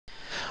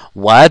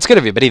What's good,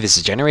 everybody? This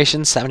is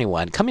Generation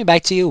 71 coming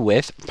back to you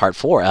with part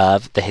 4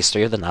 of the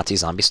history of the Nazi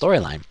zombie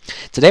storyline.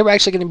 Today we're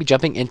actually going to be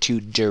jumping into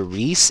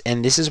Reise,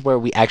 and this is where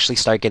we actually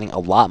start getting a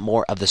lot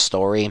more of the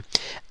story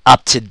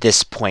up to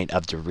this point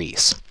of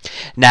Reise.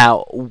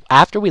 Now,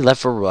 after we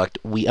left for Rook,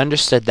 we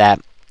understood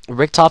that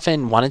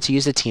Richtofen wanted to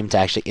use the team to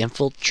actually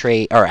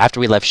infiltrate, or after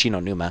we left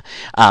Shinonuma,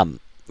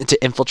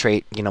 to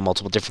infiltrate,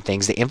 multiple different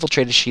things. They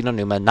infiltrated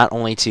Shinonuma not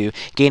only to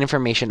gain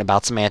information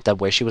about Samantha,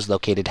 where she was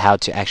located, how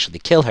to actually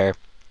kill her,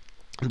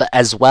 but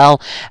as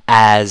well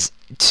as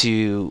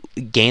to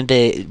gain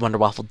the Wonder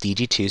Waffle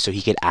DG2 so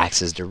he could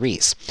access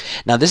Reise.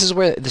 Now, this is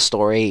where the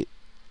story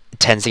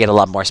tends to get a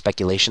lot more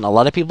speculation. A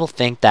lot of people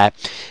think that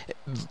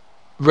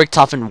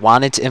Richtofen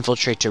wanted to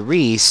infiltrate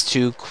Reise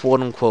to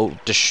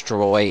quote-unquote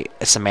destroy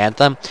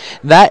Samantha.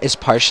 That is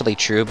partially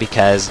true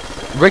because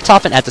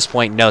Richtofen at this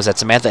point knows that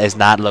Samantha is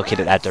not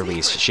located at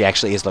Reise. She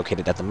actually is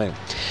located at the moon.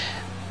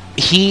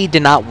 He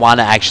did not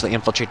want to actually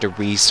infiltrate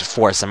Reise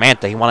for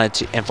Samantha. He wanted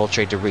to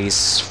infiltrate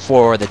Reise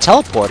for the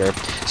teleporter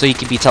so he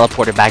could be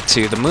teleported back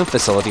to the moon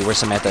facility where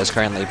Samantha is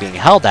currently being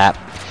held at,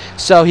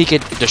 so he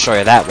could destroy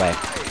her that way.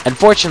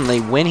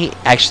 Unfortunately, when he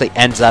actually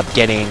ends up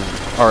getting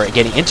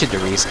into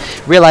Reise,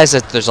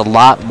 realizes that there's a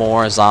lot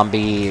more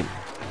zombie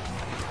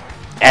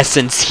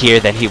essence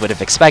here than he would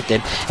have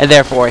expected, and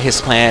therefore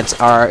his plans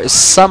are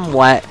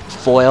somewhat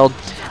foiled,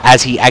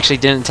 as he actually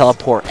didn't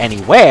teleport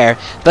anywhere,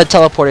 but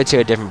teleported to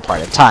a different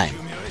part of time.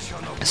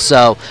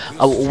 So,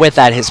 with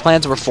that, his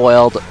plans were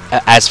foiled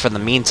as for the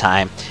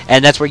meantime,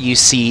 and that's where you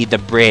see the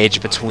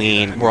bridge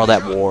between World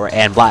at War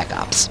and Black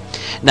Ops.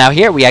 Now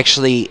here we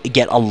actually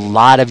get a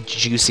lot of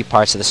juicy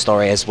parts of the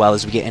story, as well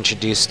as we get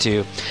introduced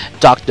to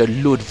Dr.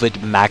 Ludwig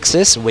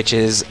Maxis, which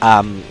is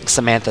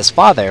Samantha's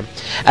father,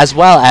 as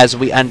well as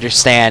we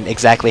understand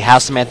exactly how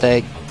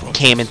Samantha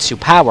came into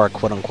power,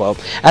 quote-unquote,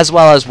 as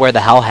well as where the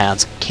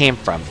Hellhounds came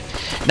from.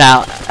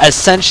 Now,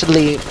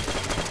 essentially,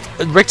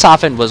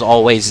 Richtofen was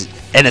always,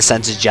 in a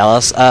sense,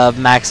 jealous of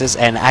Maxis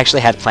and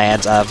actually had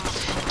plans of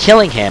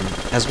killing him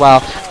as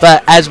well,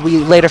 but as we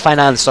later find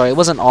out in the story, it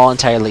wasn't all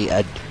entirely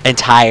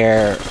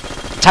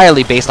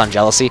based on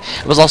jealousy.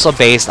 It was also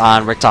based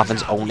on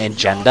Richtofen's own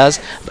agendas,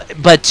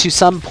 but to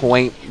some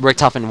point,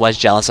 Richtofen was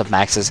jealous of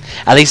Maxis,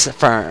 at least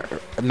for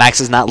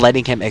Maxis not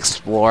letting him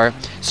explore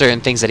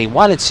certain things that he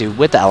wanted to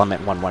with the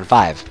Element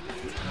 115.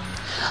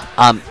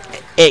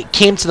 It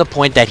came to the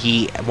point that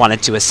he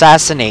wanted to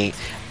assassinate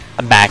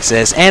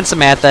Maxis, and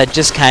Samantha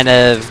just kind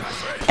of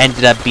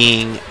ended up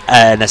being,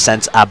 in a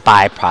sense, a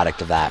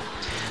byproduct of that.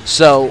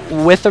 So,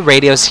 with the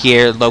radios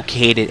here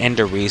located in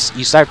Reise,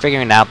 you start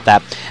figuring out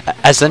that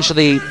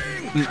essentially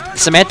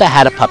Samantha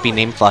had a puppy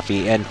named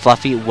Fluffy, and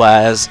Fluffy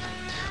was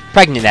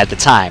pregnant at the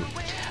time.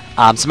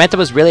 Samantha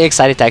was really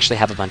excited to actually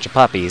have a bunch of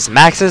puppies.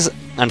 Maxis,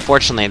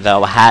 unfortunately,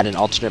 though, had an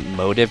alternate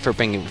motive for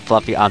bringing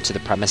Fluffy onto the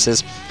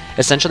premises.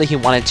 Essentially, he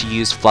wanted to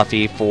use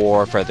Fluffy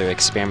for further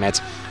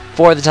experiments,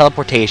 for the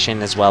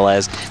teleportation, as well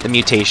as the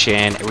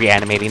mutation,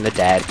 reanimating the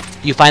dead.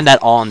 You find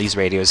that all in these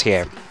radios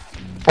here.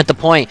 At the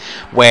point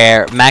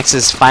where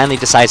Maxis finally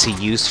decides to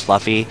use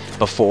Fluffy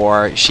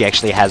before she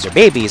actually has her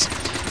babies,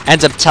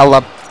 ends up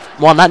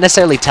not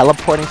necessarily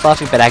teleporting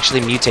Fluffy, but actually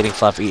mutating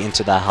Fluffy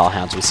into the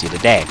Hellhounds we see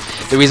today.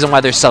 The reason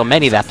why there's so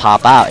many that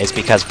pop out is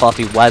because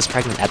Fluffy was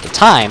pregnant at the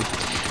time,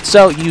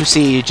 so you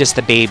see just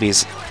the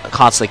babies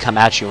constantly come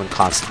at you in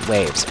constant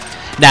waves.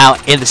 Now,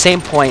 in the same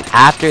point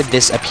after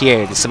this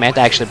appeared, Samantha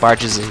actually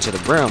barges into the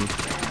room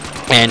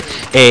and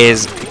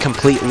is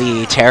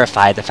completely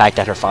terrified the fact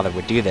that her father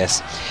would do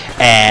this,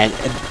 and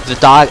the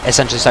dog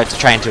essentially starts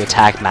trying to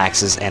attack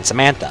Maxis and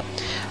Samantha.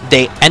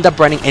 They end up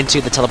running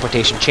into the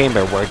teleportation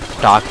chamber where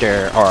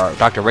Dr.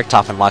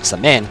 Richtofen locks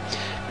them in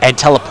and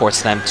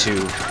teleports them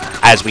to,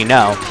 as we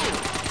know,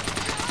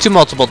 to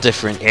multiple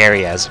different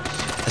areas.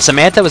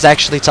 Samantha was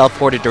actually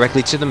teleported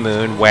directly to the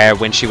moon, where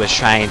when she was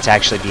trying to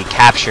actually be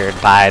captured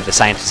by the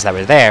scientists that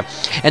were there,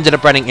 ended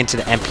up running into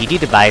the MPD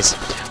device,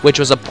 which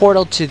was a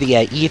portal to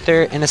the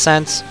ether in a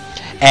sense,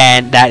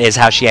 and that is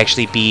how she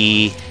actually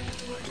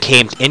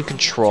became in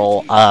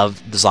control of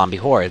the zombie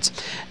hordes.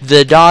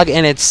 The dog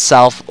in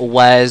itself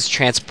was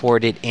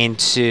transported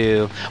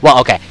into, well,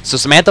 okay, so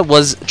Samantha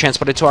was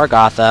transported to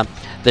Argotha,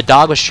 the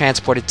dog was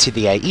transported to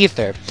the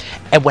ether,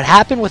 and what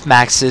happened with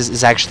Maxis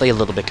is actually a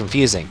little bit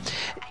confusing.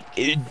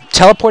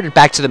 Teleported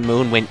back to the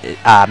moon when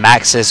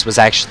Maxis was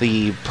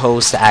actually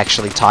posed to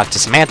actually talk to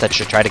Samantha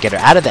to try to get her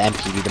out of the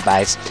MPD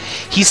device.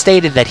 He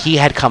stated that he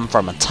had come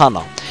from a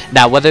tunnel.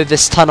 Now, whether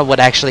this tunnel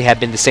would actually have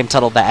been the same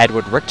tunnel that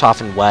Edward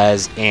Richtofen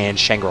was in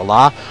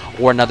Shangri-La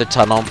or another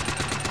tunnel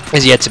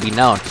is yet to be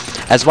known,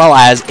 as well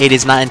as it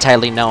is not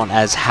entirely known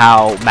as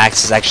how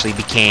Maxis actually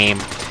became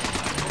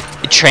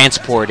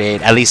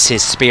transported, at least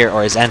his spirit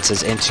or his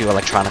enses, into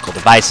electronical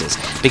devices,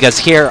 because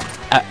here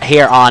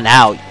on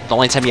out, the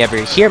only time you ever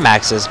hear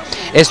Maxis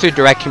is through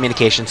direct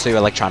communications through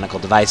electronical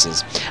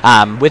devices.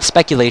 With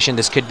speculation,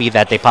 this could be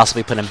that they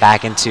possibly put him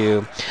back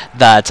into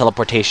the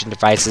teleportation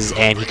devices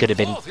and he could have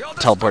been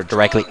teleported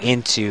directly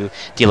into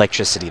the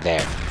electricity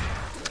there.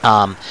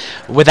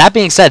 With that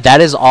being said,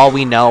 that is all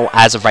we know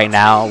as of right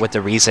now with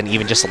the Reise, and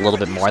even just a little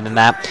bit more than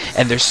that.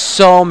 And there's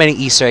so many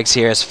Easter eggs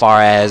here as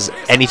far as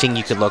anything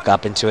you could look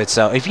up into it.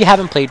 So if you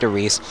haven't played the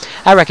Reise,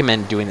 I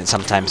recommend doing it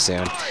sometime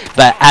soon.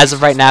 But as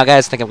of right now,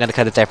 guys, I think I'm going to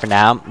cut it there for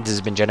now. This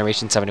has been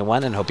Generation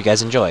 71, and hope you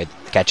guys enjoyed.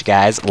 Catch you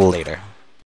guys later.